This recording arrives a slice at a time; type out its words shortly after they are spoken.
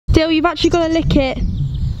Dill, you've actually got to lick it.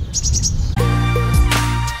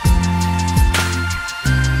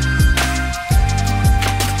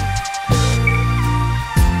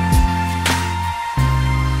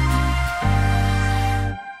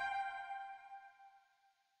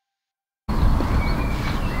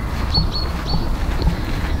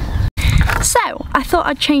 So, I thought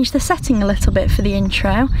I'd change the setting a little bit for the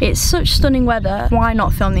intro. It's such stunning weather, why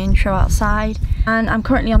not film the intro outside? And I'm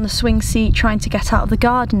currently on the swing seat trying to get out of the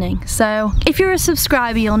gardening. So, if you're a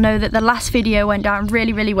subscriber, you'll know that the last video went down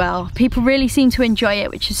really, really well. People really seem to enjoy it,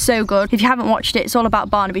 which is so good. If you haven't watched it, it's all about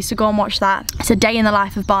Barnaby, so go and watch that. It's a day in the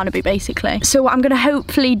life of Barnaby, basically. So I'm gonna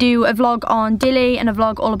hopefully do a vlog on Dilly and a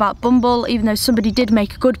vlog all about Bumble, even though somebody did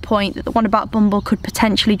make a good point that the one about Bumble could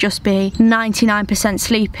potentially just be 99%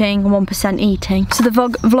 sleeping, 1% eating. So the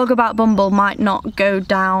vlog about Bumble might not go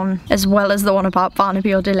down as well as the one about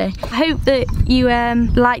Barnaby or Dilly. I hope that you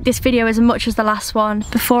like this video as much as the last one.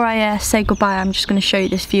 Before I say goodbye, I'm just going to show you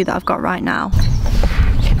this view that I've got right now.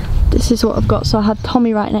 This is what I've got. So I had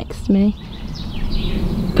Tommy right next to me.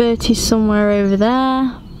 Bertie's somewhere over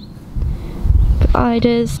there.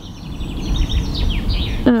 Ida's.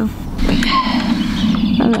 Oh.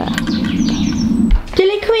 And there.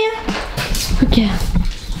 Dilly, come here. Okay.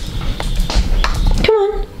 Come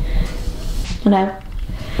on. Hello.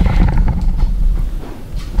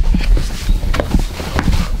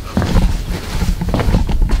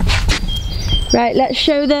 Right, let's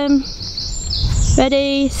show them.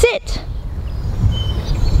 Ready, sit.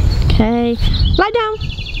 Okay, lie down.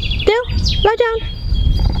 Dill, lie down.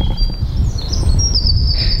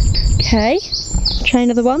 Okay, try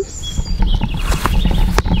another one.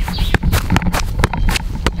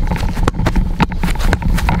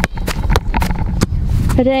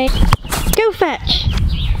 Ready, go fetch.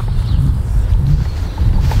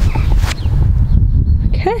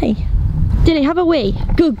 Okay, Dilly, have a wee.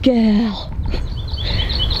 Good girl.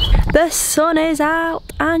 The sun is out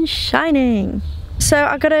and shining. So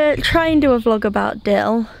I gotta try and do a vlog about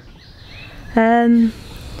Dill.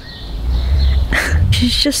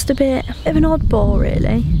 She's just a bit of an oddball,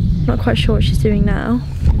 really. Not quite sure what she's doing now.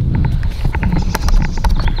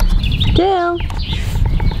 Dill.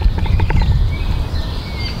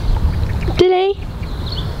 Dilly.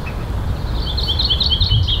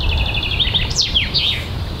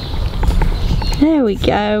 There we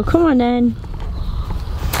go, come on then.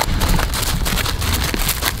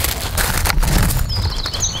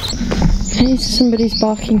 Okay, so somebody's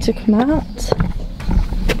barking to come out.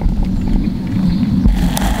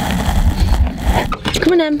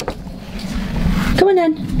 Come on then. Come on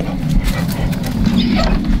then.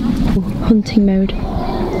 Ooh, hunting mode.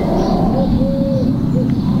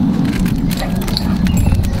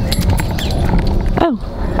 Oh.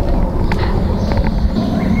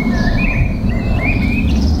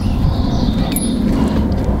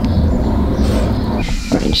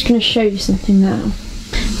 Right, I'm just going to show you something now.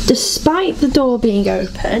 Despite the door being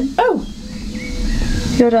open, oh,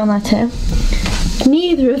 you're down there too.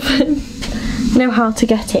 Neither of them know how to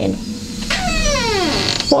get in.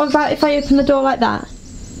 What about if I open the door like that?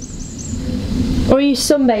 Or are you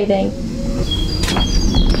sunbathing?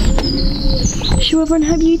 Show everyone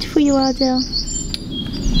how beautiful you are, Dill.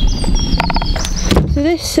 So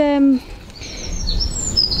this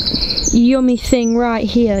yummy thing right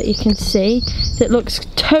here that you can see that looks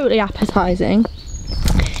totally appetizing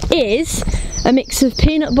is a mix of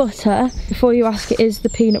peanut butter. Before you ask, it is the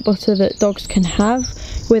peanut butter that dogs can have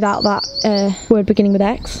without that word beginning with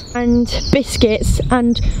X, and biscuits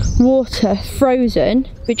and water frozen,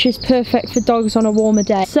 which is perfect for dogs on a warmer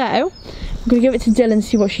day. So I'm gonna give it to Dill and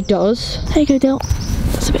see what she does. There you go, Dill.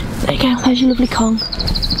 That's a bit. There you go. There's your lovely Kong.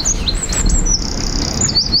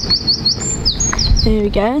 There we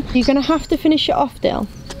go. You're gonna have to finish it off, Dill.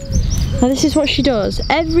 Now this is what she does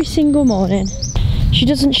every single morning.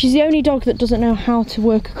 She's the only dog that doesn't know how to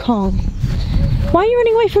work a Kong. Why are you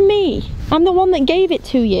running away from me? I'm the one that gave it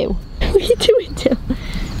to you. What are you doing, Dill?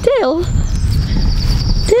 Dill?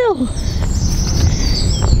 Dill?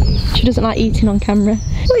 She doesn't like eating on camera.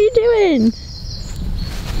 What are you doing?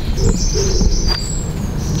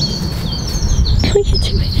 What are you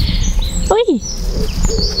doing? Oi!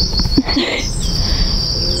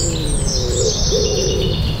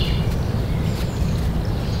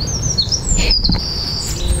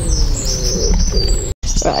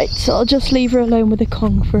 Right, so I'll just leave her alone with the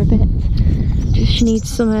Kong for a bit. She needs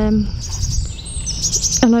some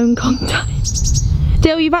alone Kong time.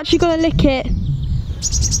 Dill, you've actually got to lick it.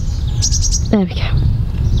 There we go.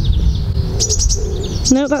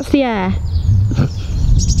 No, that's the air.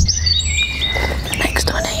 The next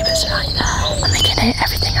door neighbours right there, and they can hear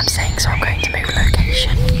everything I'm saying, so I'm going to move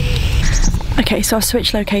location. Okay, so I've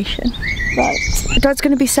switched location. Right. Dad's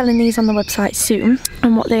going to be selling these on the website soon,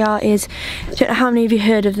 and what they are is, I don't know how many of you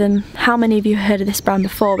heard of them, how many of you heard of this brand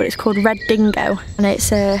before, but it's called Red Dingo, and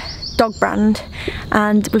it's a dog brand,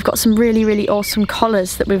 and we've got some really awesome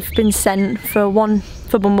collars that we've been sent, for one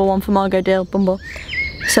for Bumble, one for Margot, Dill, Bumble,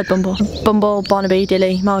 said Bumble, Bumble, Barnaby,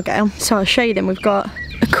 Dilly, Margot. So I'll show you them. We've got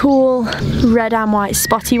a cool red and white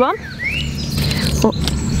spotty one. Oh.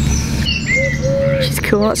 Which is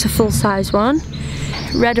cool, that's a full size one.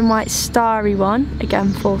 Red and white starry one,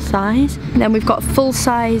 again full size. And then we've got full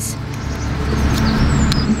size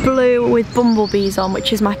blue with bumblebees on,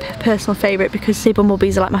 which is my personal favourite because the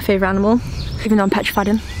bumblebees are like my favourite animal, even though I'm petrified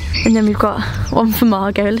of them. And then we've got one for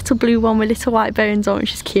Margot, a little blue one with little white bones on,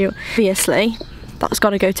 which is cute. Obviously, that's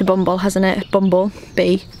got to go to Bumble, hasn't it?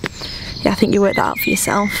 Bumblebee. Yeah, I think you worked that out for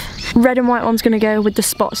yourself. Red and white one's going to go with the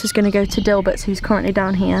spots, is going to go to Dilbert, who's currently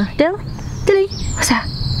down here. Dilly, what's that?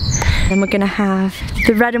 Then we're going to have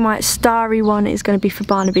the red and white starry one is going to be for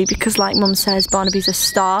Barnaby because, like Mum says, Barnaby's a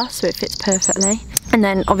star, so it fits perfectly. And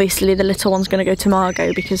then obviously the little one's going to go to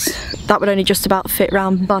Margot because that would only just about fit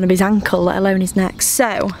around Barnaby's ankle, let alone his neck.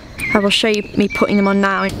 So I will show you me putting them on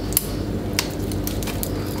now.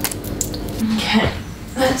 Okay,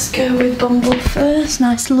 let's go with Bumble first.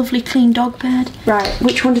 Nice, lovely, clean dog bed. Right,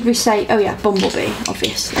 which one did we say? Oh yeah, Bumblebee,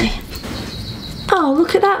 obviously. Oh,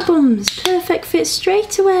 look at that, Bums. Perfect fit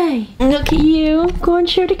straight away. Look at you. Go on,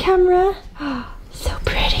 show the camera. Oh, so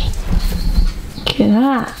pretty. Look at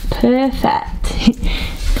that. Perfect.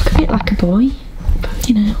 Look a bit like a boy, but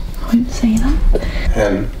you know, I won't say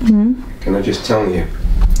that. Can I just tell you,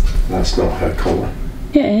 that's not her colour.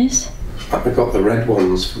 It is. I've got the red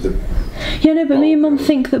ones for the... Yeah, no, but me and Mum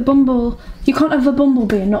think that Bumble... You can't have a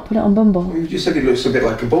Bumblebee and not put it on Bumble. Well, you just said it looks a bit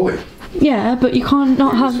like a boy. Yeah, but you can't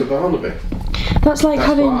not have... It's for Barnaby. That's like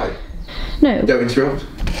having... Why. No. Don't interrupt.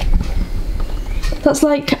 That's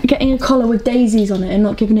like getting a collar with daisies on it and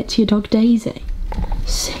not giving it to your dog Daisy.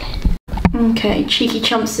 Silly. Okay, cheeky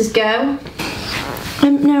champsters go.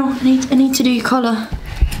 No, I need to do your collar.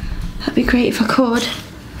 That'd be great if I could.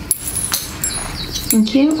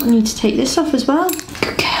 Thank you. I need to take this off as well.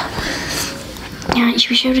 Good girl. Right, should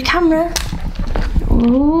we show the camera?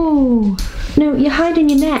 Oh. No, you're hiding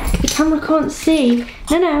your neck. The camera can't see.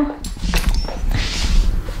 No.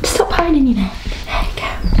 Stop hiding your neck. There you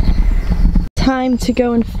go. Time to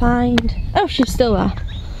go and find... Oh, she's still there.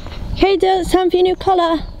 Okay, Dill, it's time for your new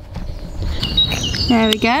collar. There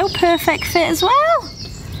we go. Perfect fit as well.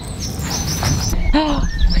 Oh,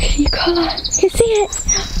 look at your collar. You see it?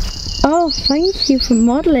 Oh, thank you for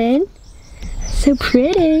modelling. So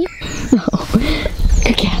pretty. Oh,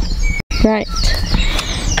 good girl. Right.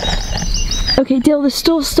 Okay, Dill, there's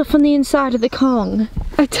still stuff on the inside of the Kong.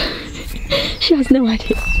 She has no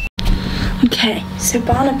idea. Okay, so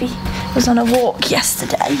Barnaby was on a walk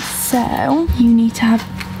yesterday, so you need to have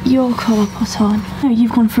your collar put on. Oh,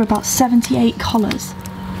 you've gone for about 78 collars.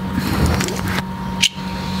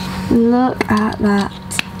 Look at that.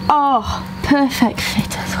 Oh, perfect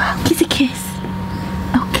fit as well. Kiss a kiss.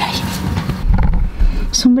 Okay.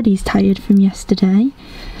 Somebody's tired from yesterday.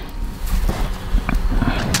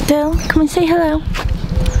 Dill, come and say hello.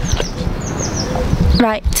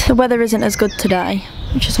 Right, the weather isn't as good today,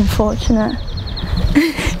 which is unfortunate.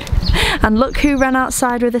 And look who ran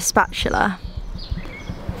outside with a spatula.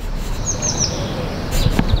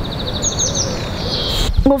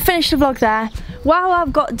 We'll finish the vlog there. While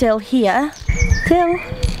I've got Dill here, Dill,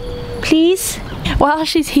 please. While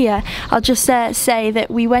she's here, I'll just say that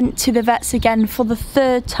we went to the vets again for the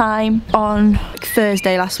third time on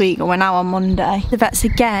Thursday last week, or we're now on Monday. The vets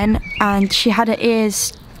again, and she had her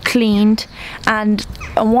ears cleaned, and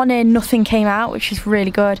on one ear nothing came out, which is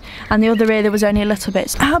really good, and the other ear there was only a little bit.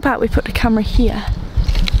 So how about we put the camera here?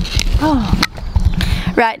 Oh,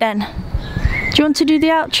 right then. Do you want to do the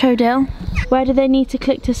outro, Dill? Where do they need to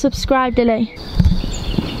click to subscribe, Dilly?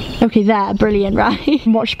 Okay, there, brilliant, right?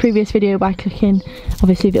 Watch the previous video by clicking,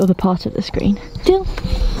 obviously, the other part of the screen. Dill?